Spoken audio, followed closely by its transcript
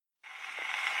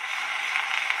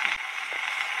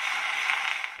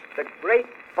The great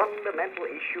fundamental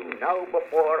issue now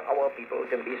before our people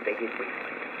can be stated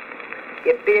briefly.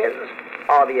 It is,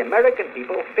 are the American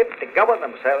people fit to govern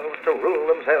themselves, to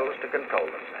rule themselves, to control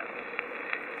themselves?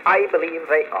 I believe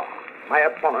they are. My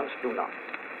opponents do not.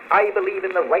 I believe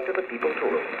in the right of the people to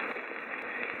rule.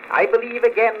 I believe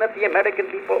again that the American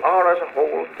people are as a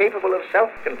whole capable of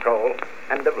self-control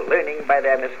and of learning by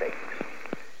their mistakes.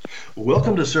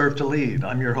 Welcome to Serve to Lead.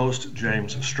 I'm your host,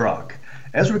 James Strzok.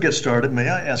 As we get started, may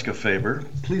I ask a favor?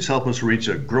 Please help us reach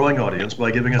a growing audience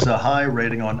by giving us a high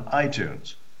rating on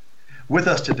iTunes. With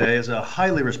us today is a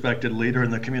highly respected leader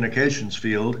in the communications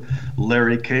field,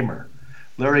 Larry Kamer.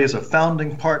 Larry is a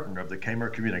founding partner of the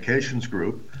Kamer Communications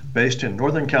Group, based in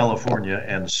Northern California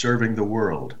and serving the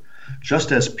world.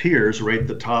 Just as peers rate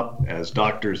the top as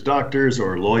doctors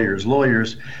or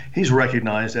lawyers, he's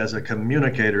recognized as a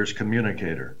communicator's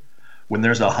communicator. When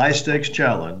there's a high-stakes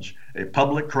challenge, a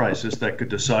public crisis that could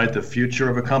decide the future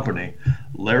of a company,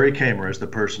 Larry Kamer is the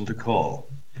person to call.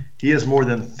 He has more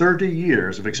than 30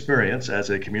 years of experience as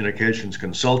a communications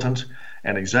consultant,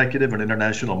 an executive in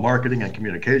international marketing and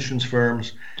communications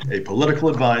firms, a political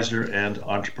advisor, and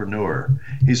entrepreneur.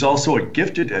 He's also a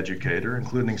gifted educator,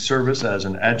 including service as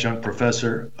an adjunct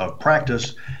professor of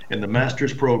practice in the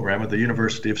master's program at the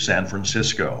University of San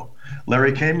Francisco.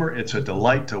 Larry Kamer, it's a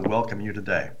delight to welcome you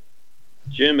today.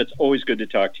 Jim, it's always good to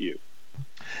talk to you.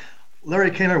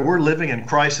 Larry Kamer, we're living in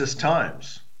crisis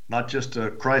times. Not just a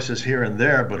crisis here and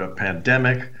there, but a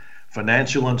pandemic,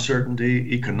 financial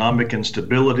uncertainty, economic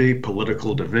instability,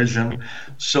 political division.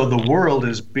 So the world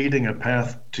is beating a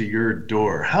path to your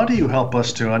door. How do you help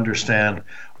us to understand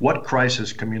what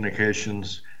crisis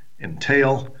communications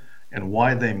entail and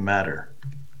why they matter?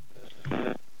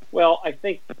 Well, I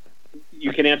think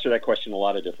you can answer that question a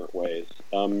lot of different ways.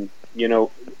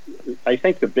 I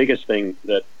think the biggest thing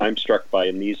that I'm struck by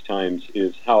in these times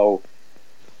is how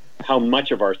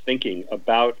much of our thinking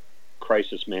about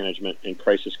crisis management and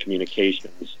crisis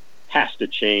communications has to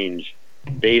change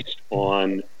based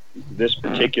on this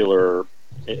particular,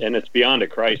 and it's beyond a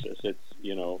crisis.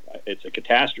 It's a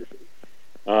catastrophe.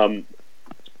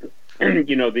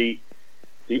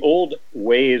 The old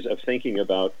ways of thinking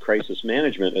about crisis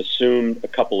management assumed a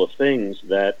couple of things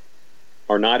that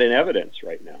are not in evidence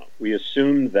right now. We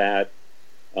assumed that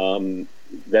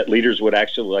leaders would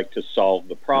actually like to solve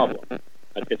the problem.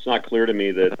 It's not clear to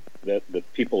me that the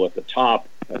people at the top,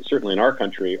 certainly in our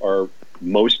country, are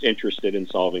most interested in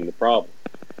solving the problem.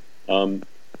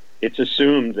 It's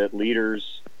assumed that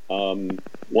leaders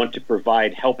want to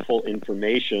provide helpful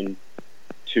information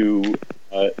to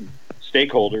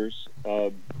stakeholders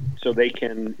so they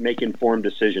can make informed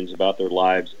decisions about their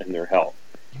lives and their health.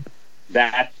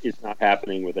 That is not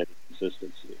happening with any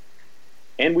consistency.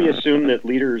 And we assume that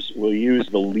leaders will use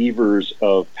the levers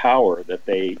of power that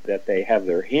they have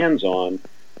their hands on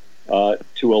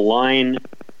to align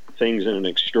things in an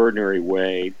extraordinary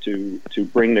way to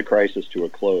bring the crisis to a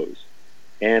close.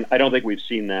 And I don't think we've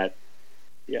seen that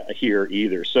here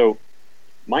either. So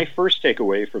my first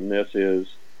takeaway from this is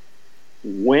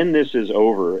when this is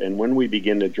over and when we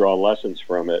begin to draw lessons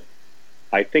from it,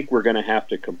 I think we're going to have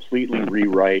to completely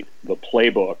rewrite the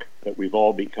playbook that we've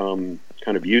all become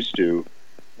kind of used to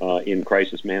in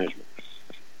crisis management.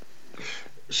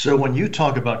 So when you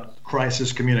talk about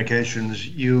crisis communications,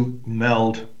 you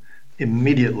meld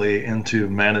immediately into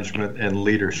management and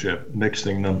leadership,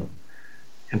 mixing them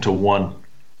into one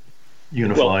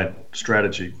unified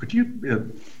strategy. Could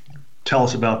you tell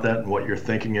us about that and what your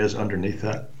thinking is underneath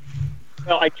that?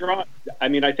 Well, I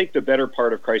think the better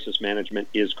part of crisis management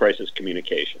is crisis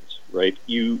communications, right?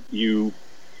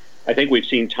 I think we've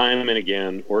seen time and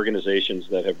again organizations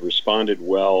that have responded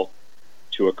well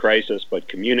to a crisis but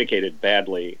communicated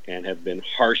badly and have been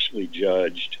harshly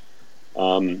judged.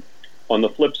 On the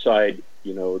flip side,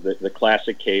 the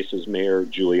classic case is Mayor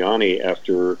Giuliani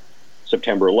after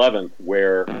September 11th,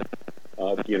 where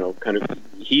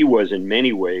he was in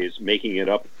many ways making it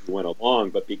up as he went along,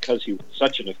 but because he was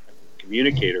such an effective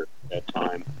communicator at that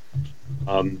time,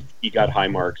 he got high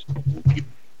marks.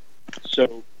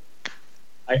 So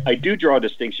I do draw a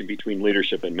distinction between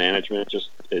leadership and management, just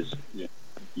as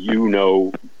you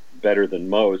know better than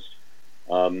most.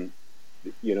 The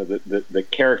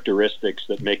characteristics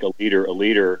that make a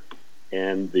leader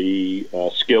and the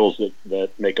skills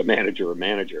that make a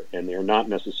manager, and they're not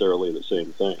necessarily the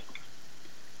same thing.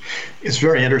 It's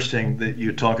very interesting that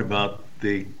you talk about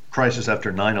the crisis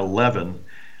after 9/11.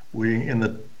 In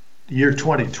the year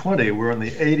 2020, we're on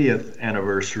the 80th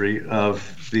anniversary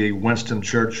of the Winston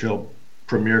Churchill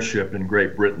premiership in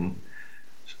Great Britain,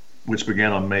 which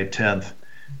began on May 10th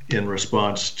in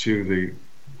response to the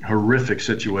horrific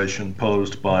situation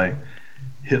posed by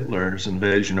Hitler's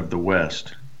invasion of the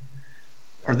West.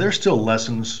 Are there still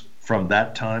lessons from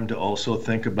that time to also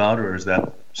think about, or is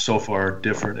that so far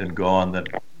different and gone that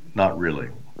not really?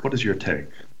 What is your take?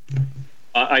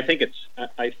 I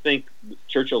think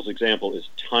Churchill's example is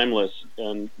timeless,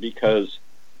 because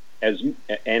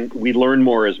and we learn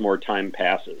more as more time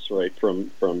passes, right?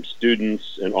 From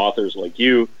students and authors like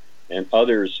you and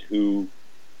others who,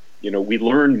 we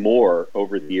learn more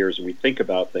over the years, and we think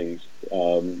about things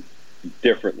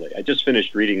differently. I just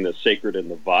finished reading The Sacred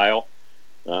and the Vile,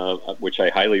 which I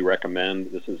highly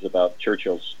recommend. This is about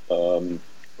Churchill's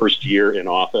first year in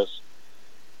office,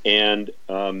 and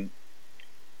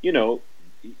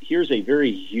here's a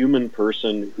very human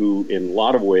person who, in a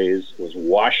lot of ways, was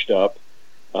washed up,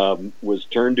 was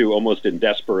turned to almost in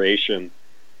desperation,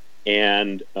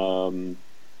 and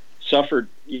suffered,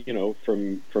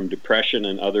 from depression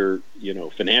and other,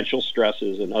 financial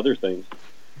stresses and other things.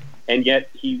 And yet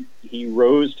he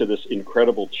rose to this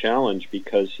incredible challenge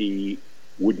because he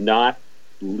would not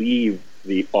leave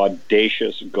the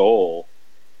audacious goal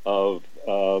of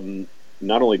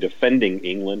not only defending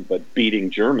England, but beating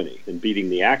Germany and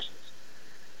beating the Axis.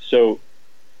 So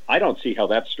I don't see how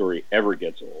that story ever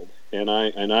gets old. And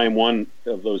I'm one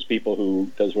of those people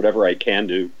who does whatever I can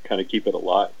to kind of keep it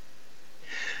alive.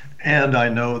 And I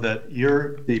know that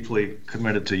you're deeply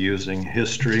committed to using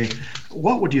history.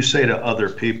 What would you say to other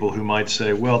people who might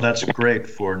say, well, that's great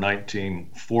for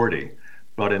 1940,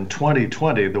 but in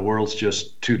 2020, the world's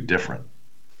just too different?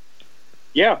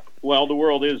 Yeah, well, the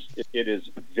world is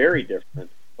very different,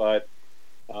 but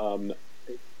I'm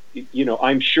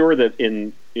sure that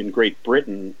in Great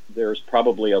Britain, there's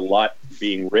probably a lot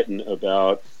being written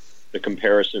about the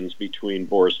comparisons between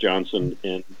Boris Johnson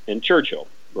and Churchill,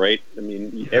 right? I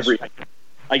mean,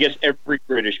 I guess every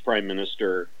British prime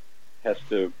minister has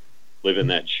to live in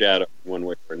that shadow one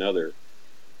way or another.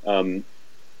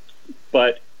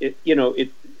 But this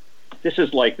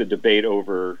is like the debate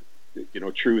over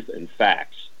truth and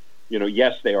facts.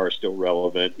 Yes, they are still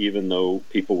relevant, even though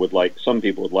some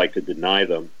people would like to deny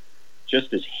them.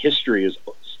 Just as history is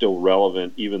still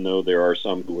relevant, even though there are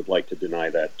some who would like to deny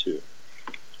that too.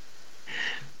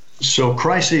 So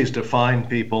crises define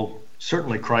people.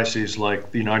 Certainly crises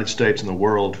like the United States and the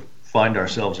world find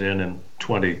ourselves in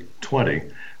 2020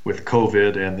 with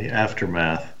COVID and the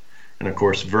aftermath. And of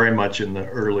course, very much in the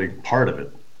early part of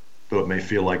it, though it may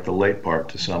feel like the late part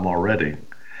to some already.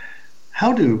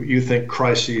 How do you think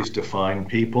crises define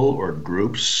people or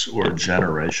groups or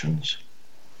generations?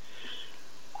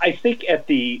 I think at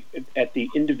the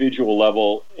individual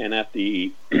level and at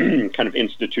the kind of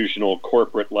institutional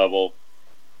corporate level,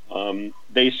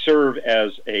 they serve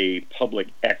as a public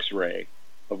X-ray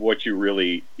of what you're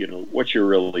really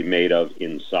made of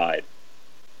inside.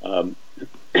 Pardon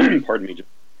me.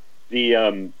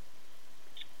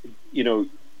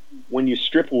 When you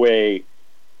strip away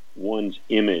one's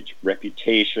image,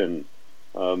 reputation,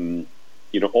 all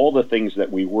the things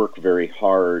that we work very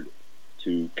hard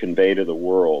to convey to the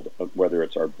world, whether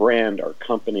it's our brand, our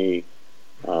company,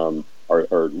 our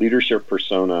leadership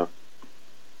persona.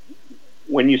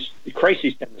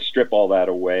 Crises tend to strip all that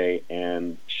away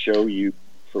and show you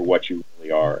for what you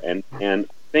really are. And I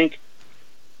think,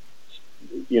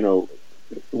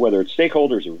 whether it's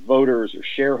stakeholders or voters or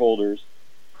shareholders,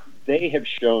 they have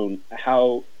shown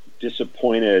how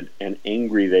disappointed and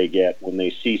angry they get when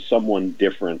they see someone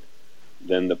different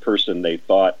than the person they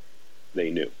thought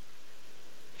they knew.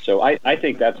 So I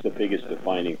think that's the biggest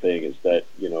defining thing, is that,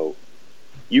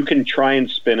 you can try and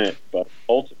spin it, but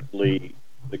ultimately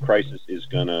the crisis is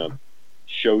going to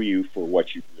show you for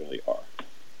what you really are.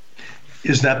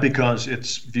 Is that because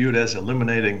it's viewed as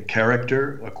eliminating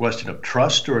character, a question of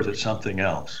trust, or is it something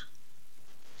else?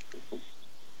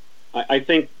 I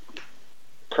think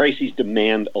crises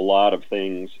demand a lot of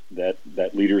things that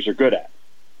leaders are good at.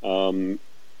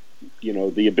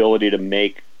 The ability to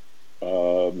make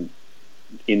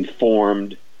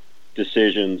informed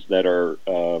decisions that are,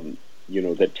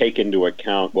 that take into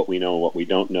account what we know and what we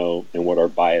don't know and what our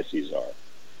biases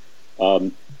are.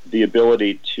 The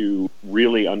ability to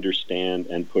really understand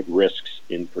and put risks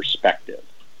in perspective.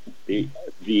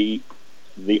 The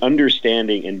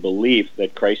understanding and belief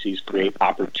that crises create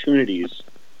opportunities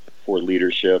for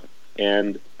leadership.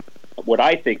 And what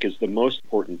I think is the most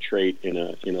important trait in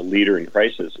a leader in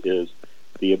crisis is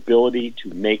the ability to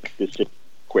make decisions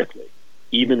quickly,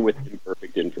 even with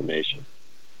imperfect information.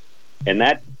 And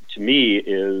that, to me,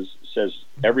 says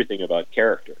everything about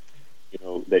character.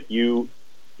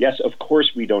 Yes, of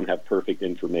course we don't have perfect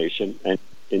information, and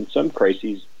in some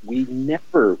crises we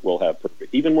never will have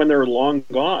perfect, even when they're long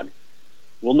gone.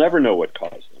 We'll never know what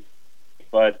caused them.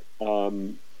 But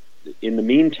in the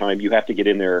meantime, you have to get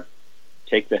in there,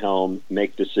 take the helm,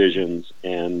 make decisions,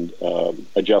 and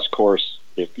adjust course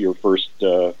if your first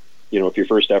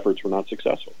efforts were not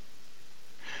successful.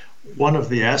 One of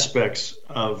the aspects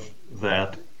of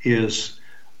that is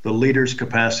the leader's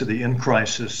capacity in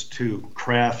crisis to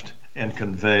craft and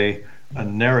convey a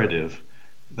narrative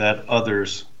that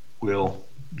others will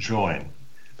join.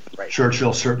 Right.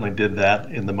 Churchill certainly did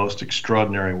that in the most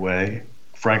extraordinary way.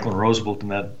 Franklin Roosevelt in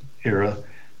that era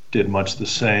did much the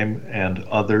same, and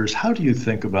others. How do you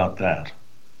think about that?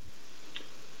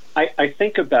 I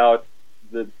think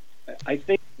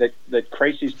that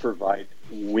crises provide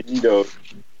windows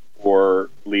for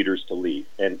leaders to lead,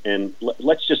 and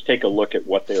let's just take a look at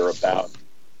what they're about.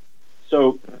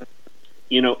 So,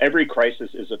 every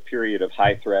crisis is a period of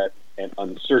high threat and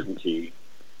uncertainty,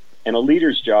 and a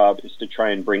leader's job is to try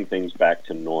and bring things back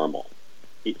to normal.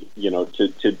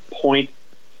 To point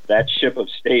that ship of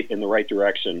state in the right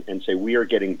direction and say we are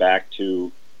getting back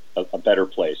to a better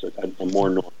place, a more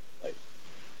normal place.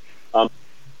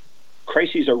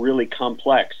 Crises are really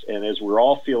complex, and as we're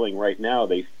all feeling right now,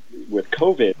 with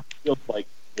COVID, it feels like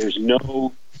there's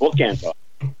no bookend on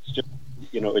it. It's just,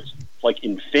 it's like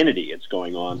infinity. It's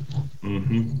going on.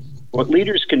 Mm-hmm. What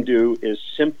leaders can do is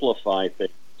simplify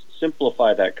things,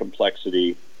 simplify that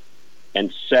complexity,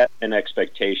 and set an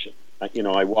expectation. I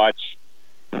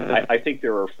think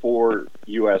there are 4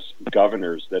 U.S.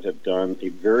 governors that have done a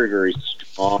very, very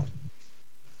strong,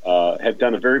 have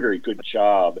done a very, very good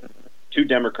job. 2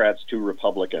 Democrats, 2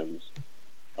 Republicans.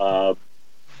 Those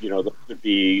would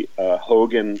be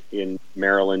Hogan in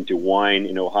Maryland, DeWine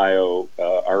in Ohio,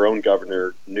 our own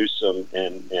Governor Newsom,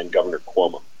 and Governor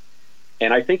Cuomo.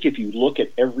 And I think if you look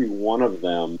at every one of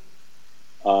them,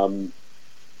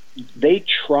 they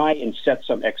try and set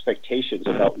some expectations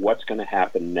about what's going to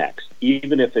happen next,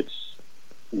 even if it's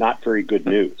not very good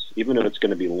news, even if it's going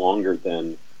to be longer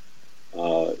than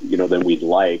we'd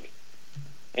like.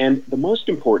 And the most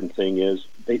important thing is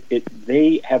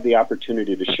they have the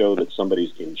opportunity to show that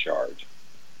somebody's in charge.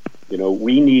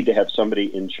 We need to have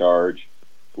somebody in charge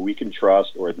who we can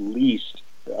trust, or at least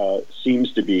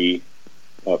seems to be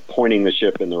pointing the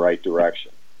ship in the right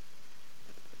direction.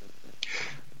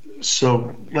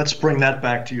 So let's bring that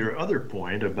back to your other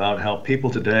point about how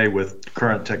people today with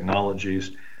current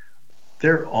technologies,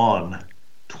 they're on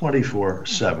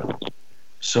 24/7.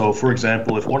 So, for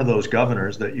example, if one of those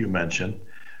governors that you mentioned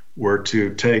were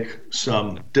to take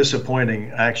some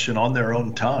disappointing action on their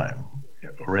own time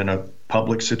or in a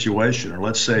public situation, or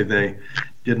let's say they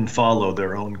didn't follow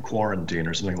their own quarantine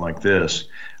or something like this,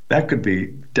 that could be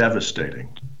devastating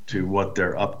to what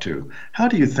they're up to. How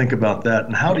do you think about that,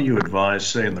 and how do you advise,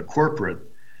 say, in the corporate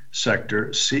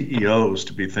sector, CEOs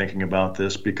to be thinking about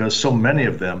this, because so many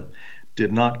of them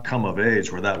did not come of age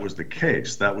where that was the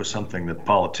case? That was something that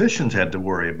politicians had to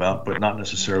worry about, but not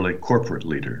necessarily corporate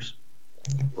leaders.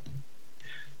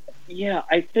 Yeah,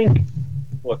 I think,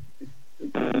 look,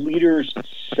 leaders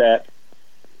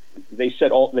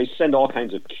send all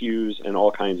kinds of cues and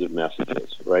all kinds of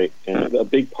messages, right? And a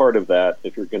big part of that,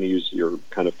 if you're going to use your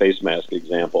kind of face mask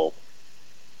example,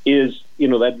 is,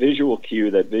 that visual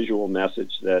cue, that visual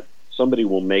message that somebody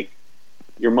will make,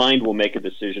 your mind will make a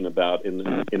decision about in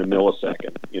a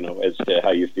millisecond, as to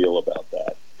how you feel about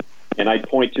that. And I'd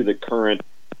point to the current,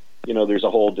 there's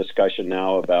a whole discussion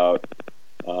now about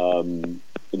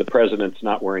the president's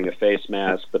not wearing a face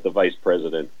mask, but the vice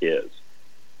president is.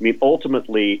 I mean,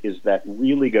 ultimately, is that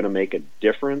really going to make a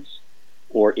difference,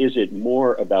 or is it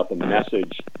more about the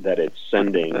message that it's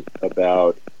sending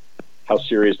about how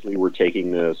seriously we're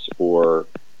taking this, or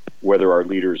whether our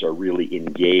leaders are really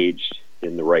engaged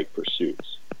in the right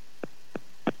pursuits?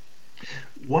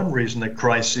 One reason that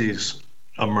crises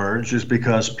emerge is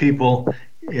because people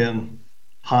in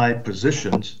high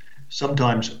positions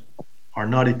sometimes are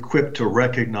not equipped to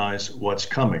recognize what's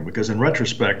coming, because in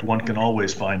retrospect, one can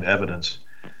always find evidence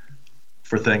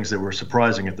for things that were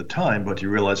surprising at the time, but you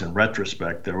realize in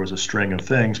retrospect there was a string of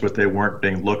things, but they weren't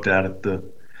being looked at the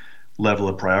level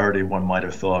of priority one might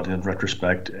have thought in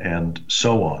retrospect, and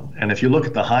so on. And if you look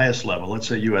at the highest level, let's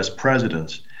say U.S.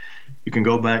 presidents, you can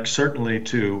go back certainly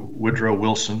to Woodrow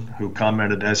Wilson, who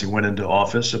commented as he went into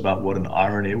office about what an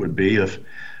irony it would be if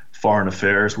foreign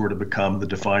affairs were to become the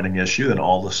defining issue, then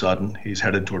all of a sudden he's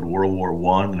headed toward World War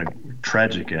I and a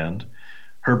tragic end.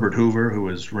 Herbert Hoover, who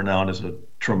is renowned as a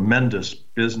tremendous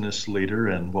business leader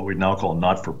and what we now call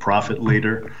not-for-profit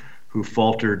leader, who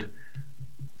faltered,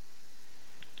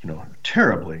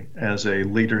 terribly as a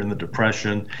leader in the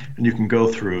Depression. And you can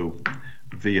go through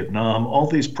Vietnam, all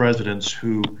these presidents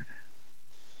who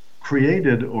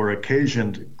created or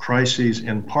occasioned crises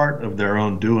in part of their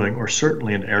own doing, or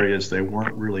certainly in areas they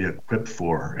weren't really equipped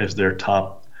for as their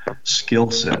top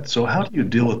skill set. So how do you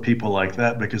deal with people like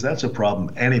that? Because that's a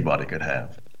problem anybody could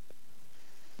have.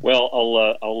 Well,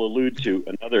 I'll allude to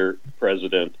another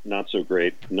president, not so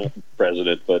great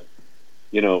president, but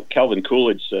Calvin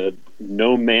Coolidge said,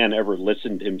 "No man ever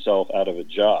listened himself out of a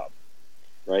job."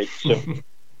 Right? So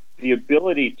the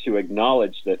ability to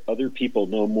acknowledge that other people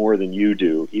know more than you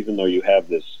do, even though you have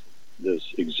this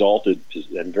exalted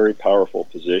and very powerful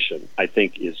position, I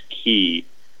think is key.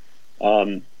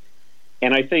 And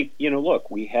I think,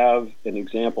 look, we have an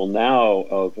example now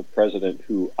of a president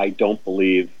who I think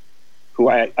believes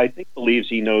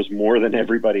he knows more than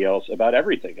everybody else about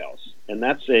everything else. And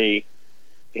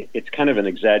it's kind of an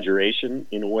exaggeration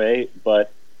in a way,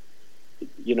 but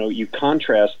you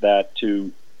contrast that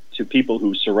to people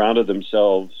who surrounded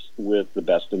themselves with the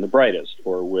best and the brightest,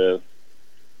 or with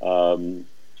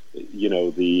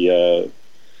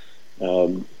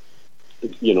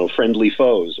friendly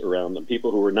foes around them,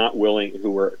 people who were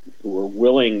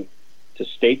willing to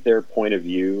state their point of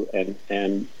view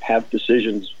and have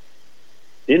decisions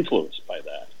influenced by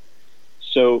that.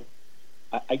 So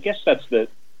I guess that's the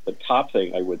top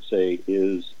thing I would say,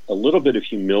 is a little bit of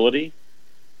humility,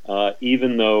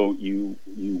 even though you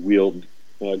wield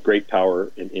great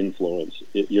power and influence.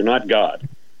 You're not God.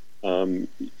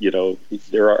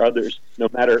 There are others. No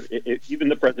matter, even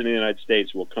the president of the United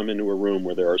States will come into a room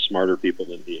where there are smarter people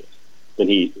than he.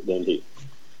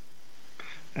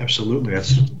 Absolutely,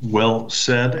 that's well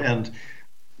said. And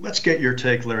let's get your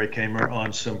take, Larry Kamer,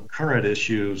 on some current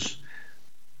issues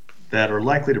that are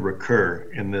likely to recur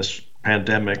in this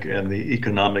pandemic and the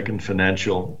economic and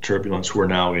financial turbulence we're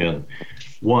now in.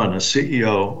 One, a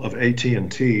CEO of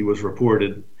AT&T was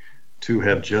reported to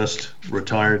have just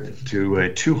retired to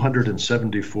a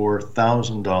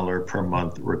 $274,000 per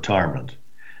month retirement.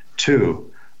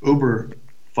 Two, Uber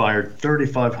fired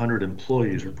 3,500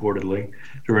 employees reportedly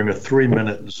during a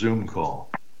 3-minute Zoom call.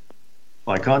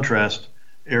 By contrast,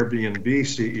 Airbnb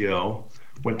CEO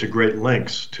went to great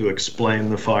lengths to explain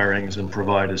the firings and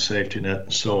provide a safety net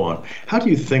and so on. How do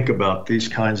you think about these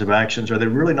kinds of actions? Are they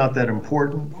really not that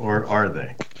important, or are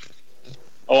they?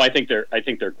 Oh, I think they're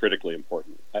critically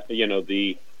important.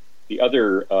 The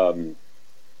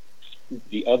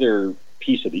other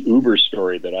piece of the Uber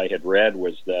story that I had read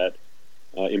was that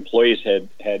employees had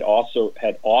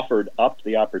offered up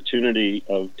the opportunity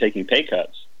of taking pay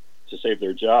cuts to save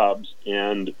their jobs,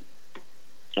 and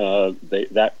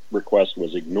that request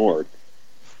was ignored.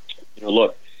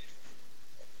 Look,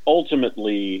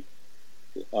 ultimately,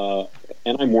 and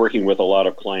I'm working with a lot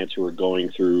of clients who are going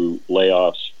through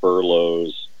layoffs,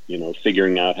 furloughs,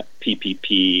 figuring out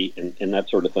PPP and that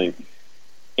sort of thing.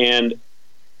 And,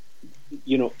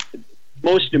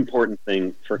 most important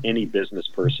thing for any business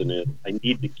person is, I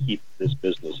need to keep this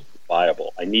business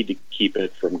viable. I need to keep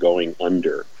it from going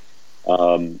under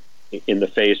in the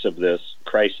face of this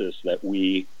crisis that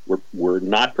we were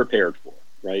not prepared for,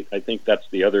 right? I think that's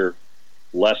the other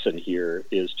lesson here,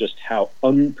 is just how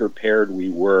unprepared we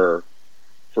were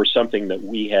for something that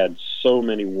we had so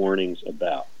many warnings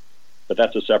about. But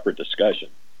that's a separate discussion.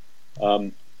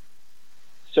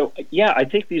 I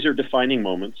think these are defining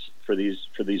moments for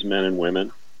these men and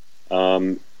women,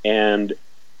 and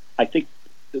I think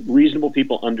reasonable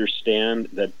people understand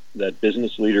that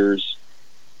business leaders'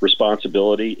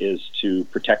 responsibility is to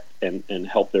protect and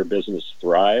help their business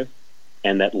thrive,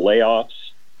 and that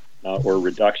layoffs or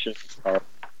reductions are an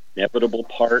inevitable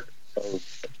part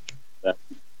of that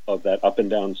up and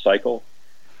down cycle.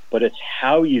 But it's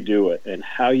how you do it and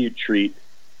how you treat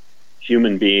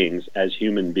human beings as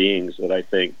human beings that I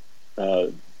think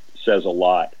says a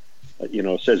lot.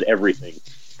 Says everything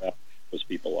those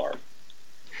people are.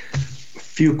 A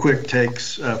few quick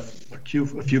takes, a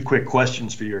few quick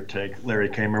questions for your take, Larry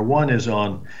Kamer. One is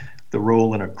on the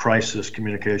role in a crisis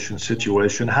communication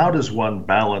situation. How does one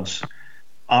balance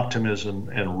optimism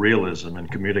and realism in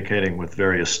communicating with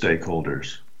various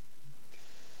stakeholders?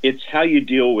 It's how you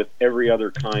deal with every other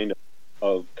kind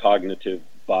of cognitive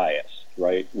bias,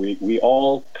 right? We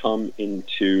all come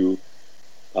into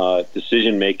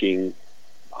decision-making,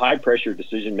 high-pressure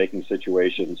decision-making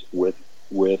situations with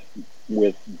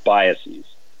biases.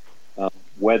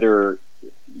 Whether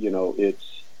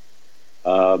it's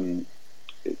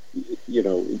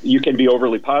you can be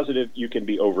overly positive, you can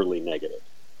be overly negative.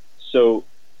 So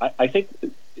I think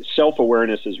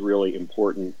self-awareness is really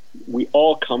important. We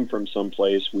all come from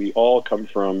someplace. We all come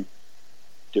from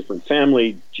different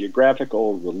family,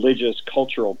 geographical, religious,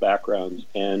 cultural backgrounds,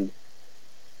 and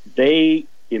they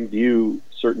imbue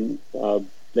certain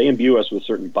they imbue us with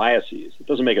certain biases. It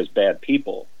doesn't make us bad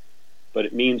people, but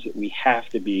it means that we have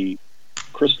to be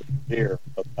crystal clear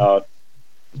about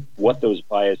what those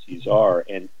biases are.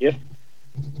 And if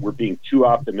we're being too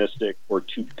optimistic or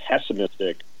too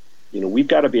pessimistic, we've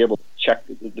got to be able to check.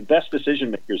 The best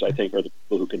decision makers, I think, are the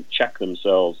people who can check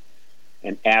themselves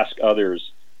and ask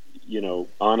others,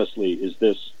 honestly,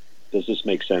 does this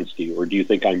make sense to you? Or do you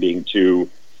think I'm being too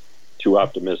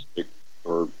optimistic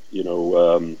or,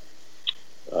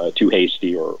 too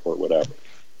hasty or whatever?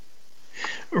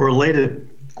 A related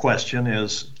question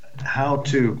is how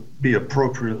to be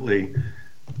appropriately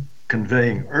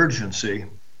conveying urgency,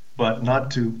 but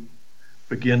not to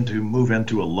begin to move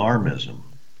into alarmism.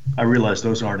 I realize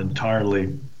those aren't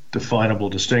entirely definable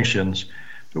distinctions,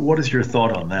 but what is your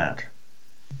thought on that?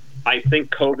 I think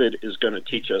COVID is going to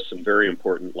teach us some very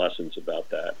important lessons about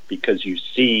that, because you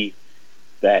see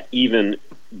that even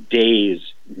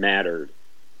days mattered,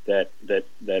 that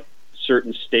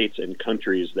certain states and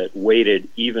countries that waited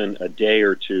even a day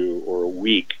or two or a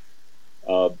week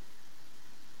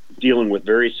dealing with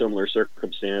very similar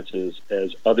circumstances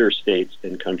as other states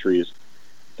and countries,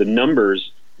 the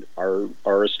numbers are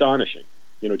astonishing.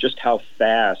 Just how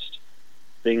fast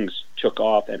things took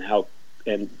off, and how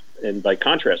and by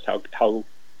contrast how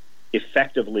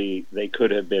effectively they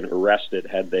could have been arrested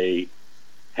had they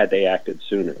acted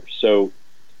sooner. So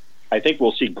I think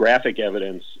we'll see graphic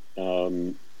evidence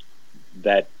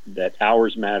that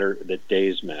hours matter, that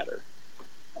days matter.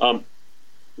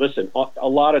 Listen, a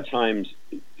lot of times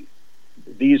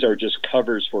these are just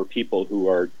covers for people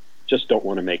who just don't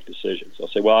want to make decisions. They'll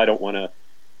say, well, I don't want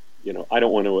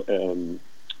to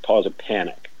cause a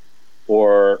panic,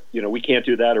 or we can't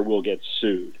do that or we'll get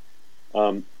sued.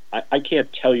 I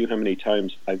can't tell you how many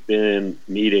times I've been in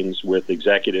meetings with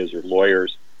executives or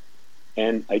lawyers,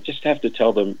 and I just have to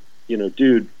tell them,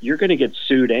 dude, you're going to get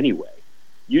sued anyway.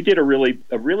 You did a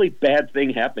really bad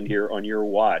thing happen here on your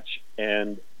watch,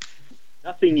 and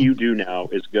nothing you do now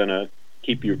is going to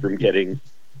keep you from getting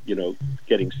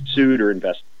sued or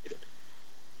investigated.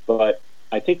 But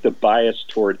I think the bias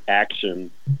toward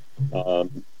action,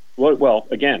 well,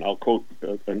 again, I'll quote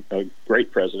a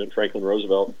great president, Franklin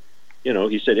Roosevelt.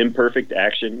 He said, imperfect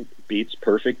action beats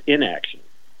perfect inaction.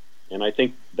 And I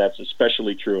think that's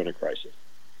especially true in a crisis.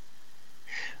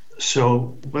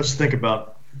 So let's think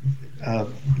about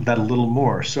that a little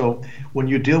more. So when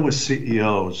you deal with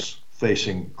CEOs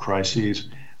facing crises,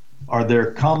 are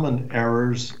there common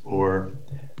errors or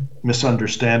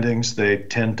misunderstandings they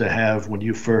tend to have when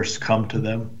you first come to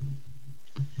them?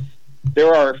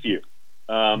 There are a few.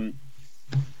 One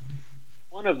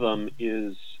of them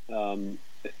is, and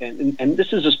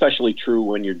this is especially true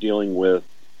when you're dealing with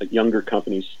younger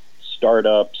companies,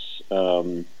 startups,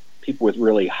 people with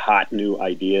really hot new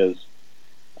ideas.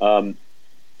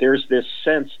 There's this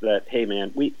sense that, hey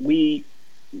man, we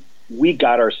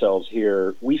got ourselves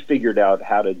here. We figured out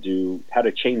how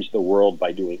to change the world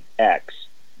by doing X.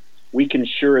 We can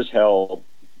sure as hell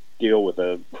deal with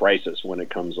a crisis when it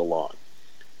comes along.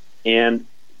 And,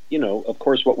 of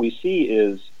course, what we see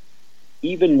is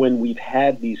even when we've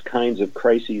had these kinds of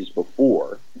crises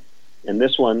before, and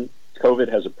this one, COVID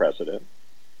has a precedent,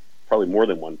 probably more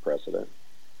than one precedent.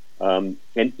 And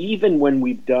even when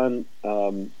we've done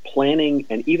planning,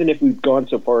 and even if we've gone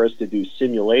so far as to do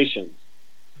simulations,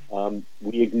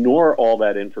 we ignore all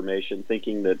that information,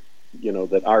 thinking that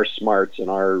that our smarts and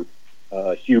our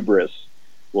hubris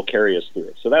will carry us through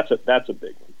it. So that's a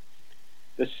big one.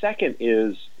 The second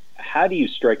is, how do you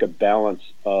strike a balance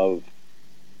of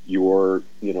your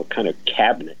kind of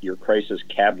cabinet, your crisis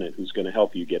cabinet, who's going to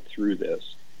help you get through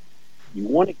this? You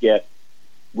want to get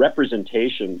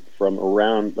representation from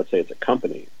around, let's say it's a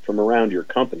company, from around your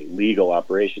company, legal,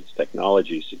 operations,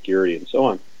 technology, security, and so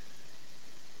on.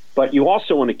 But you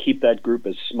also want to keep that group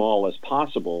as small as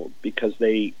possible, because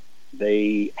they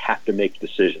have to make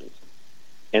decisions.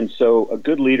 And so a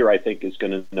good leader, I think, is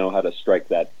going to know how to strike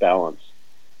that balance,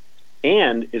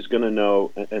 and is going to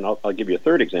know, and I'll give you a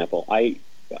third example. I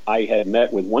had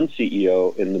met with one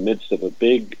CEO in the midst of a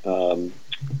big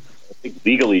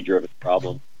legally driven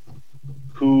problem,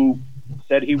 who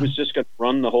said he was just going to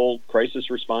run the whole crisis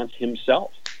response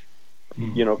himself,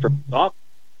 from his office.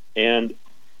 And,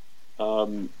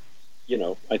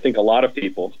 I think a lot of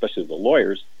people, especially the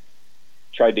lawyers,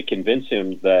 tried to convince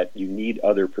him that you need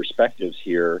other perspectives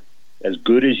here. As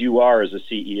good as you are as a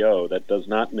CEO, that does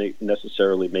not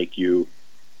necessarily make you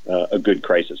a good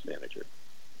crisis manager.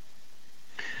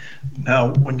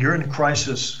 Now, when you're in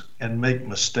crisis and make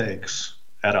mistakes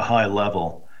at a high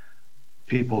level,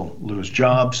 people lose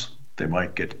jobs, they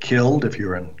might get killed if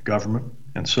you're in government,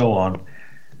 and so on.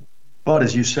 But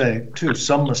as you say, too,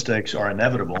 some mistakes are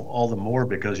inevitable, all the more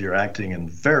because you're acting in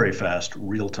very fast,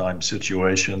 real-time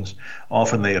situations.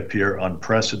 Often they appear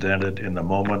unprecedented in the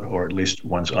moment, or at least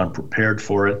one's unprepared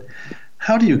for it.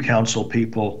 How do you counsel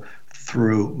people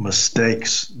through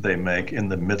mistakes they make in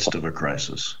the midst of a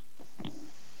crisis?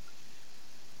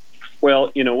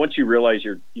 Well, once you realize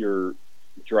you're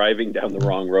driving down the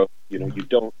wrong road, you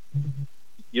don't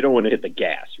want to hit the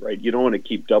gas, right? You don't want to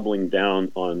keep doubling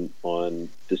down on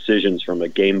decisions from a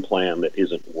game plan that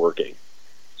isn't working.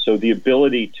 So the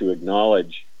ability to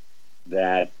acknowledge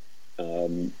that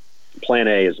plan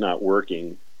A is not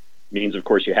working means, of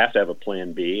course, you have to have a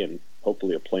plan B and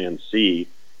hopefully a plan C,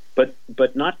 but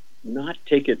not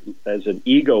take it as an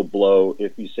ego blow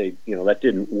if you say, that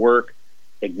didn't work.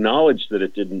 Acknowledge that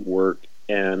it didn't work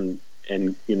and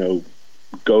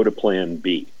go to plan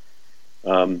B.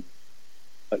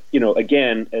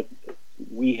 Again,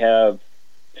 we have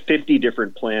 50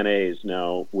 different plan A's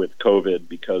now with COVID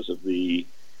because of the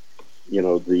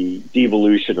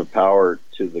devolution of power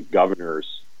to the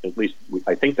governors. At least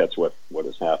I think that's what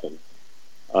has happened.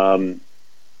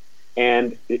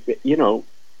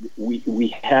 We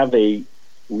have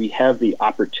the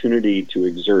opportunity to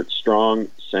exert strong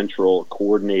central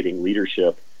coordinating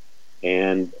leadership,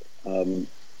 and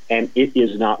it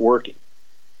is not working.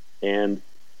 And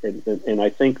I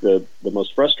think the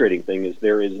most frustrating thing is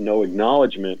there is no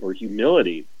acknowledgement or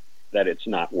humility that it's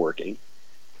not working,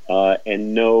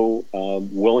 and no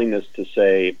willingness to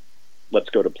say,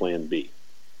 let's go to plan B.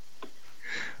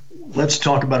 Let's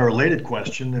talk about a related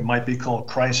question. It might be called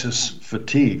crisis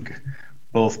fatigue,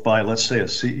 both by, let's say, a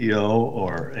CEO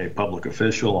or a public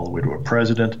official all the way to a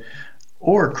president,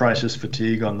 or crisis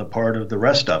fatigue on the part of the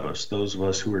rest of us, those of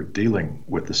us who are dealing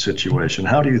with the situation.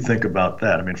 How do you think about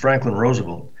that? I mean, Franklin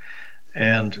Roosevelt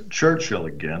and Churchill,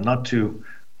 again, not to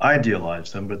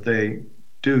idealize them, but they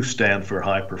do stand for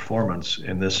high performance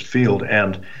in this field.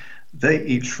 And they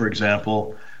each, for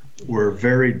example, were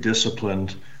very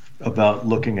disciplined about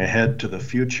looking ahead to the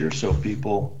future so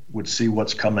people would see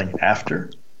what's coming after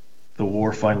the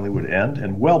war finally would end,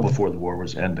 and well before the war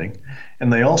was ending.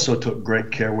 And they also took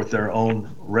great care with their own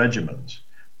regimens,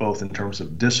 both in terms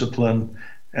of discipline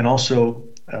and also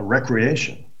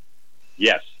recreation.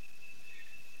 Yes.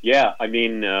 Yeah, I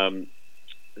mean,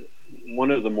 one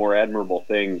of the more admirable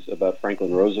things about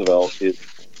Franklin Roosevelt is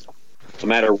no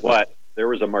matter what, there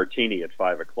was a martini at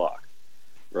 5 o'clock,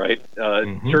 right?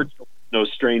 Churchill, no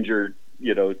stranger,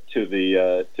 to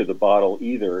the bottle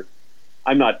either.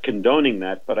 I'm not condoning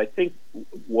that, but I think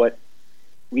what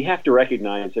we have to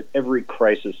recognize that every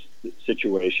crisis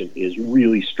situation is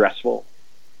really stressful,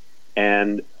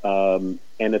 and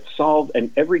it's solved.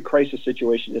 And every crisis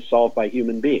situation is solved by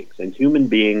human beings, and human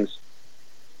beings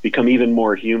become even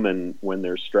more human when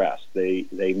they're stressed.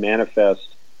 They manifest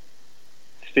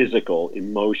physical,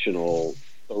 emotional,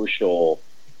 social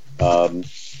and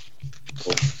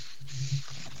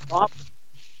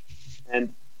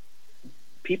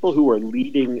people who are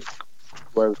leading,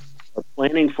 who are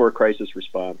planning for a crisis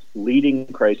response, leading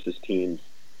crisis teams,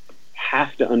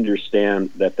 have to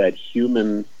understand that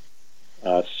human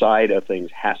side of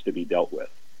things has to be dealt with.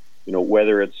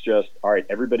 Whether it's just, all right,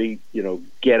 everybody,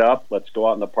 get up, let's go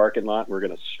out in the parking lot, we're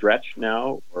going to stretch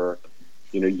now, or,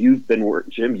 Jim, you've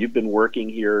been working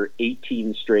here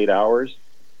 18 straight hours.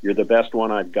 You're the best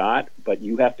one I've got, but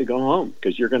you have to go home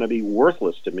because you're going to be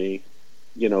worthless to me,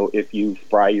 if you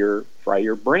fry your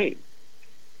brain.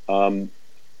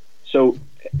 So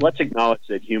let's acknowledge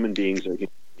that human beings are human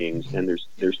beings, and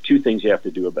there's two things you have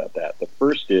to do about that. The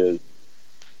first is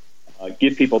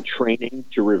give people training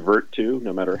to revert to,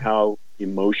 no matter how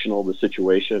emotional the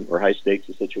situation or high stakes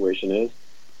the situation is.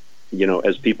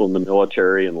 As people in the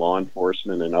military and law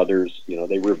enforcement and others,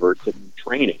 they revert to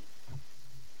training.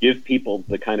 Give people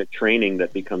the kind of training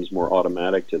that becomes more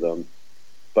automatic to them,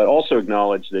 but also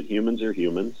acknowledge that humans are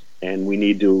humans, and we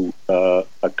need to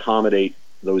accommodate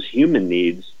those human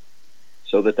needs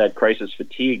so that crisis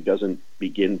fatigue doesn't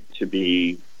begin to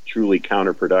be truly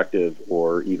counterproductive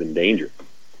or even dangerous.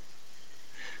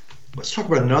 Let's talk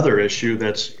about another issue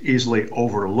that's easily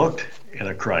overlooked in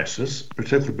a crisis,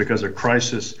 particularly because a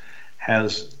crisis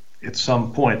has, at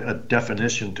some point, a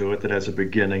definition to it that has a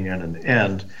beginning and an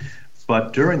end.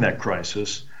 But during that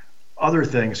crisis, other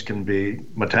things can be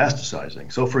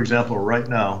metastasizing. So, for example, right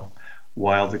now,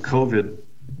 while the COVID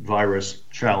virus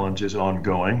challenge is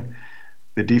ongoing,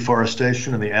 the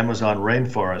deforestation in the Amazon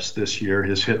rainforest this year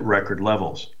has hit record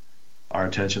levels. Our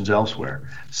attention's elsewhere.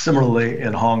 Similarly,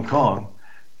 in Hong Kong,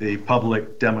 the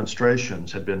public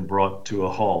demonstrations have been brought to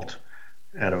a halt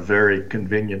at a very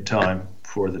convenient time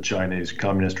for the Chinese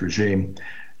Communist regime.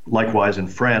 Likewise, in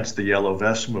France, the Yellow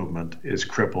Vest movement is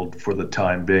crippled for the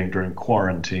time being during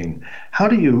quarantine. How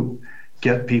do you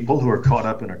get people who are caught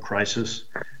up in a crisis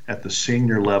at the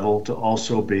senior level to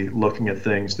also be looking at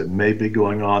things that may be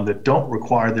going on that don't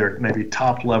require their maybe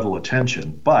top level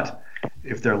attention, but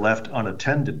if they're left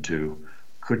unattended to,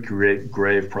 could create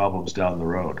grave problems down the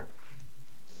road?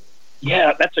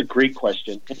 Yeah, that's a great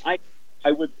question. And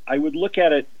I would look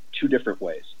at it two different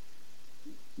ways.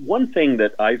 One thing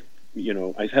that I've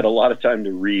had a lot of time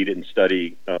to read and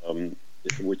study,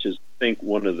 which is, I think,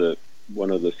 one of the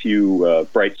few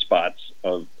bright spots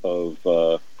of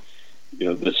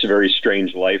this very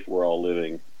strange life we're all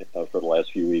living for the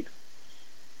last few weeks.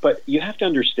 But you have to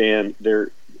understand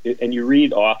and you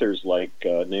read authors like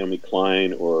Naomi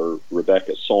Klein or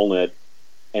Rebecca Solnit,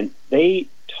 and they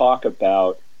talk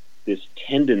about this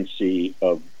tendency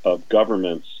of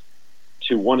governments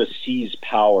to want to seize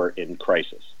power in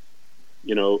crisis.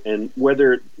 And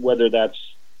whether that's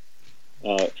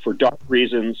for dark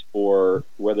reasons or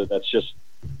whether that's just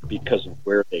because of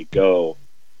where they go.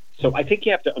 So I think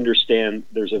you have to understand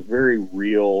there's a very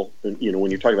real, when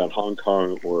you're talking about Hong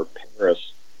Kong or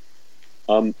Paris,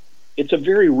 it's a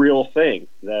very real thing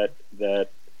that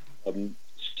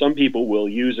some people will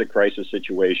use a crisis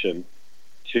situation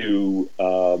to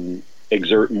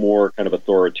exert more kind of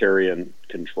authoritarian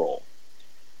control.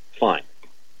 Fine.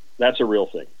 That's a real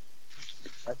thing.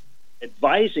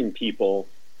 Advising people,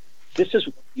 this is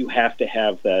what you have to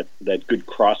have that good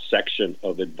cross-section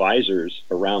of advisors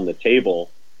around the table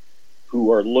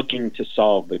who are looking to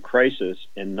solve the crisis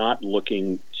and not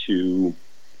looking to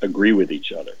agree with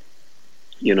each other,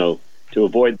 to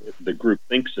avoid the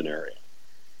groupthink scenario.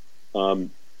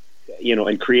 And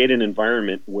create an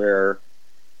environment where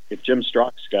if Jim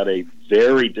Strzok's got a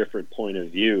very different point of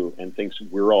view and thinks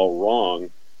we're all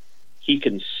wrong, he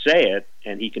can say it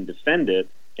and he can defend it,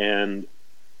 and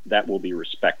that will be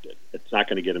respected. It's not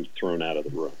going to get him thrown out of the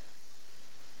room.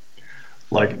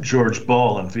 Like George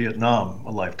Ball in Vietnam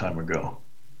a lifetime ago.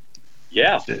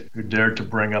 Yeah. Who dared to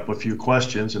bring up a few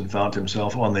questions and found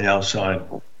himself on the outside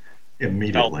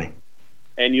immediately.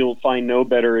 And you'll find no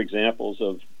better examples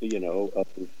of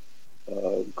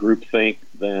groupthink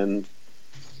than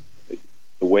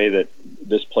the way that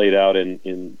this played out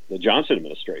in the Johnson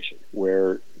administration,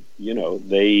 where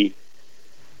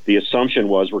the assumption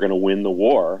was we're going to win the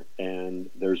war, and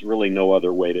there's really no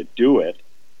other way to do it.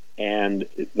 And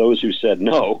those who said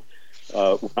no,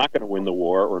 we're not going to win the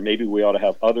war, or maybe we ought to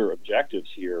have other objectives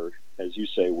here, as you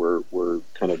say, we're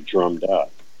kind of drummed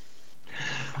up.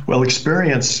 Well,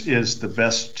 experience is the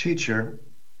best teacher,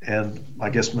 and I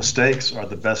guess mistakes are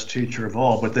the best teacher of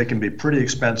all, but they can be pretty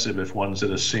expensive if one's at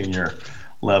a senior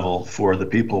level for the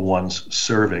people one's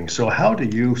serving. So how do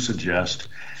you suggest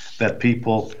that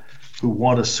people who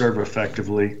want to serve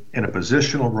effectively in a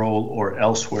positional role or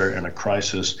elsewhere in a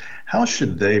crisis, how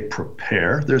should they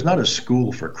prepare? There's not a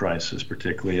school for crisis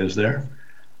particularly, is there?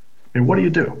 I mean, what do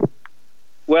you do?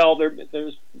 Well,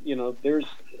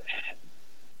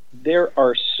 there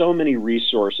are so many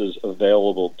resources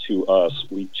available to us.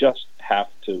 We just have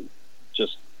to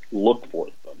just look for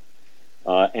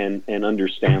them and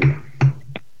understand them.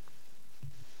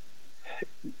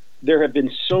 There have been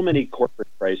so many corporate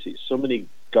crises, so many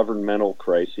governmental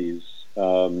crises,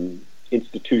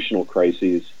 institutional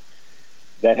crises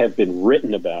that have been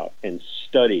written about and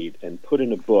studied and put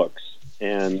into books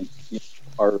and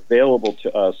are available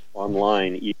to us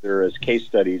online, either as case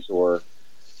studies or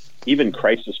even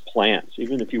crisis plans.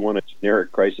 Even if you want a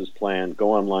generic crisis plan,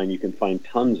 go online, you can find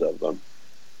tons of them.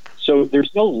 So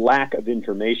there's no lack of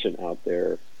information out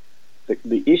there.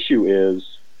 The issue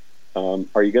is,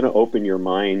 are you going to open your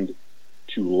mind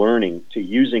to learning, to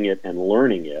using it and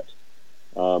learning it?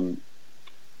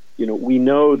 We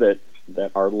know that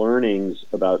our learnings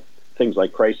about things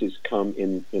like crises come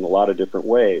in a lot of different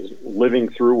ways. Living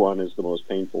through one is the most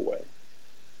painful way.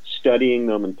 Studying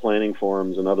them and planning for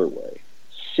them is another way.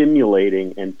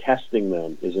 Simulating and testing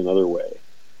them is another way.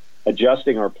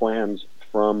 Adjusting our plans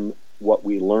from what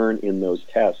we learn in those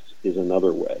tests is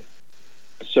another way.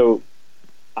 So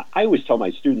I always tell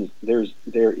my students there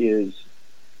is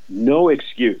no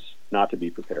excuse not to be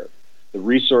prepared. The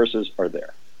resources are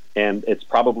there. And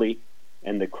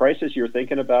the crisis you're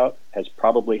thinking about has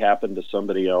probably happened to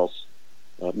somebody else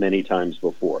many times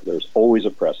before. There's always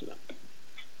a precedent.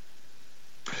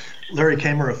 Larry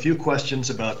Kamer, a few questions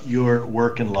about your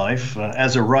work in life.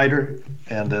 As a writer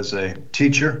and as a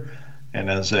teacher and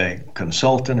as a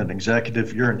consultant and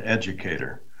executive, you're an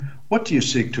educator. What do you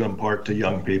seek to impart to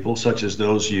young people, such as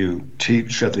those you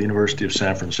teach at the University of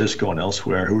San Francisco and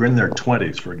elsewhere, who are in their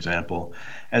 20s, for example,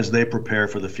 as they prepare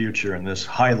for the future in this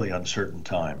highly uncertain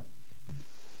time?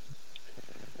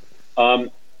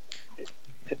 Um,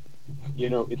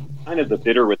 it's kind of the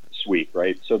bitter with the sweet,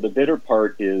 right? So the bitter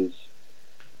part is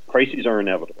crises are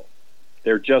inevitable.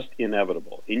 They're just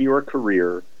inevitable. In your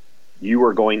career, you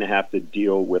are going to have to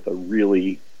deal with a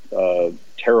really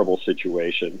terrible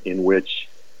situation in which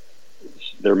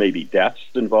there may be deaths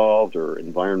involved or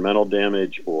environmental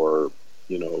damage or,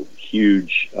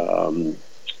 huge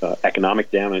economic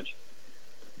damage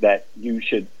that you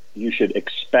should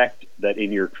expect that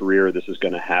in your career this is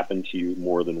going to happen to you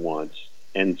more than once.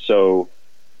 And so,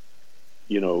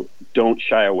 don't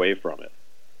shy away from it.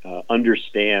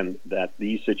 Understand that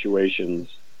these situations,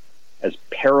 as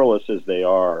perilous as they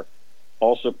are,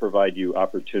 also provide you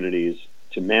opportunities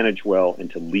to manage well and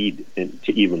to lead and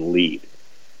to even lead.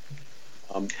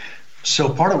 So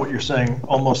part of what you're saying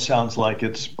almost sounds like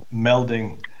it's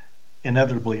melding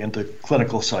inevitably into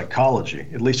clinical psychology,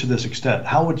 at least to this extent.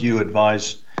 How would you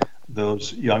advise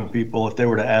those young people if they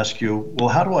were to ask you, well,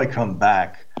 how do I come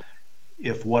back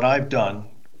if what I've done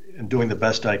in doing the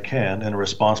best I can in a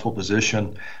responsible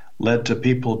position led to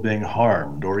people being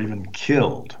harmed or even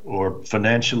killed or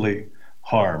financially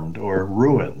harmed or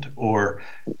ruined? Or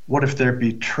what if they're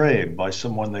betrayed by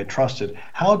someone they trusted?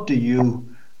 How do you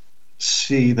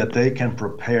see that they can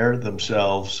prepare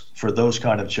themselves for those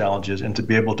kind of challenges and to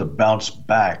be able to bounce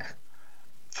back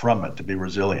from it, to be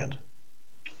resilient?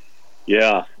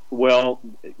 Yeah, well,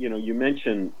 you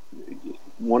mentioned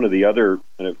one of the other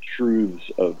kind of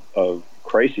truths of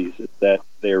crises is that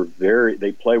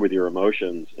they play with your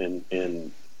emotions and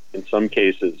in some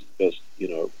cases just,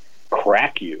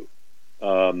 crack you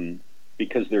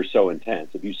because they're so intense.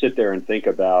 If you sit there and think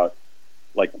about,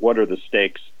 like, what are the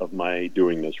stakes of my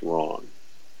doing this wrong?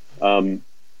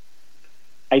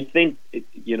 I think,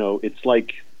 it's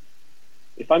like,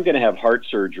 if I'm going to have heart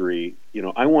surgery,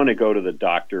 I want to go to the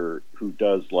doctor who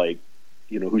does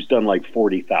who's done like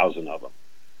 40,000 of them,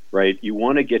 right? You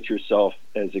want to get yourself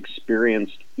as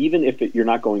experienced, even if you're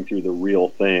not going through the real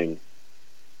thing,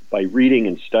 by reading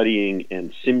and studying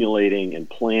and simulating and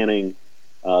planning.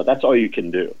 That's all you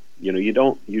can do. You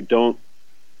don't,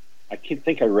 I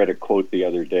think I read a quote the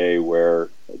other day where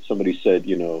somebody said,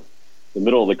 the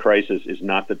middle of the crisis is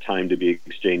not the time to be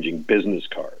exchanging business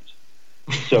cards.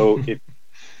 So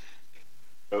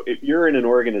if you're in an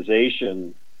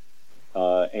organization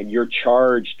and you're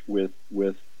charged with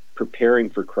preparing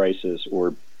for crisis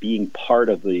or being part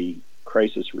of the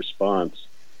crisis response,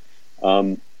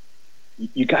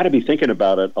 you got to be thinking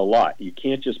about it a lot. You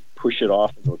can't just push it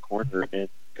off into a corner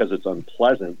because it's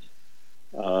unpleasant.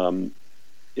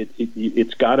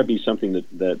 It's got to be something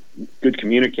that good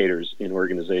communicators in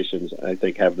organizations, I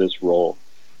think, have this role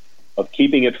of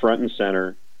keeping it front and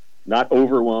center, not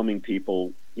overwhelming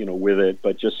people, with it,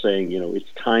 but just saying,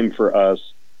 it's time for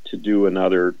us to do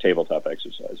another tabletop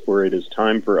exercise, or it is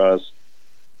time for us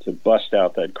to bust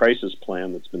out that crisis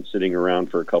plan that's been sitting around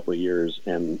for a couple of years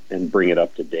and bring it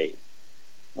up to date.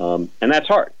 And that's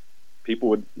hard. People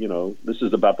would, this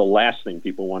is about the last thing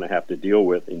people want to have to deal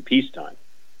with in peacetime.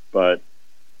 But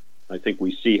I think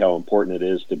we see how important it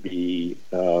is to be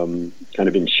kind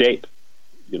of in shape,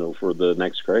 for the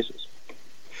next crisis.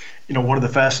 One of the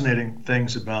fascinating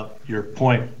things about your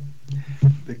point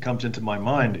that comes into my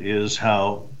mind is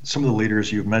how some of the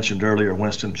leaders you've mentioned earlier,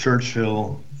 Winston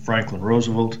Churchill, Franklin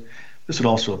Roosevelt, this would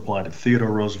also apply to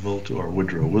Theodore Roosevelt or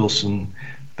Woodrow Wilson,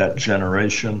 that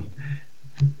generation.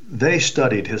 They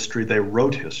studied history, they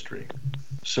wrote history.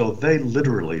 So they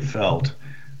literally felt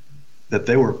that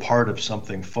they were part of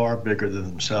something far bigger than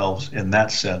themselves in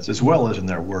that sense, as well as in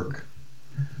their work.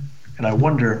 And I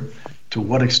wonder to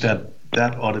what extent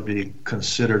that ought to be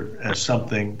considered as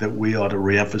something that we ought to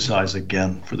reemphasize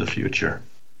again for the future.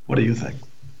 What do you think?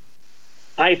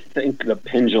 I think the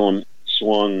pendulum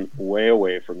swung way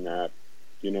away from that.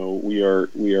 We are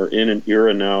in an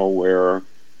era now where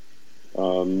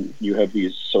you have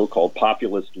these so-called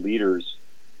populist leaders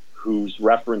whose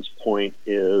reference point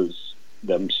is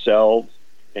themselves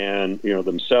and,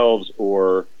 themselves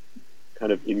or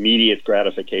kind of immediate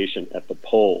gratification at the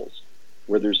polls,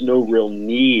 where there's no real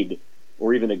need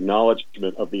or even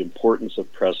acknowledgement of the importance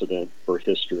of precedent for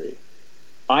history.